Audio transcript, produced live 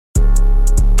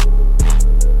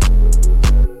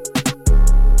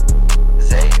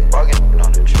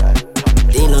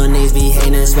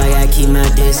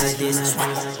distance.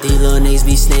 These little niggas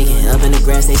be snaking, up in the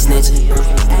grass they snitching.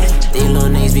 These little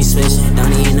niggas be switching,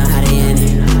 don't even know how they end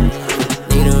it.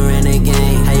 Nigga done ran the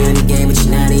game, how you in the game but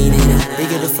you not even in it. They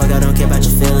get the fuck out, don't care about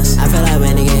your feelings. I feel like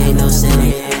when nigga ain't no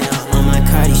sinning. On my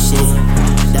Cardi shit,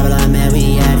 double I mad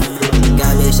we at it.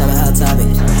 Got a bitch shop at Hot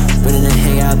Topic, put in a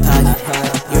hangout pocket.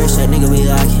 You're a short nigga, we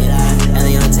lock it.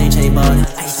 Ellie on tank, chain ballin'.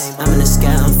 I'm in the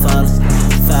sky, I'm falling.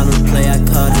 Foul on the play, I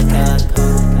caught it.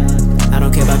 I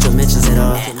don't care about your mentions at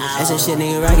all. That's that shit,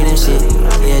 nigga rockin' that shit.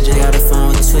 Yeah, just got a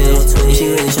phone with Twitch. And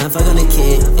she really tryna fuck on the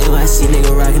kid. NYC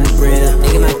nigga rockin' the bread up.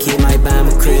 Nigga, my kid might buy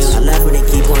him a crib. I laugh when they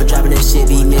keep on dropping that shit,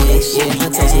 be mixed. Yeah, I'm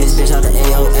texting this bitch out the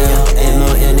AOL.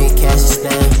 MOL, nigga, cash is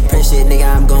spell. Press shit, nigga,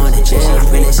 I'm going to jail.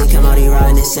 When that shit come out, he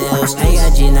riding his sales. I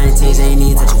got G19s, ain't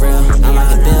need touch real. I'm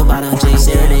like a bill bottom jeans.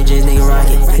 Sarah, they just nigga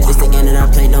rockin'. This the game that I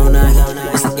play, don't knock it.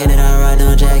 This the game that I ride,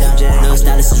 don't jack it. No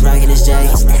stylist is rockin' his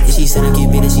jacket. And she said I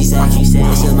keep beatin', she said.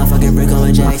 This is my fucking brick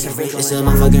on Jackson. This is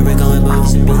my fucking brick on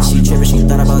boots. Bitch, she trippin', she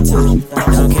thought about two.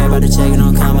 Don't care about the check,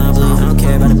 don't call my blue. I don't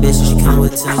care about the bitch, she come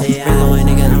with two. Brick on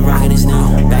nigga, I'm rockin' this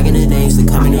new. Back in the day, used to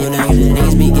call me new nigga.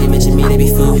 Niggas be gay, mention me, they be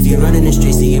fool. If you runnin' the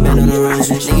streets, then you been on the road.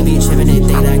 Nigga be trippin', they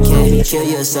think I care. Chill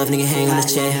yourself, nigga, hang on the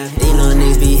chair. These little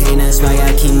niggas be hatin', that's why I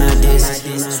gotta keep my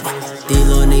distance. These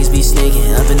little niggas be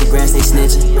snaking, up in the grass, they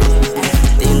snitchin'.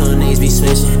 These little niggas be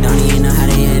switchin', don't even know how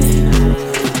they end it.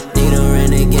 Nigga done ran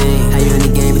the game, how you in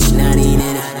the game but you not even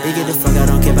in it. They get the fuck out,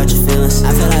 don't care about your feelings.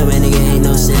 I feel like when nigga ain't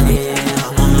no sinning.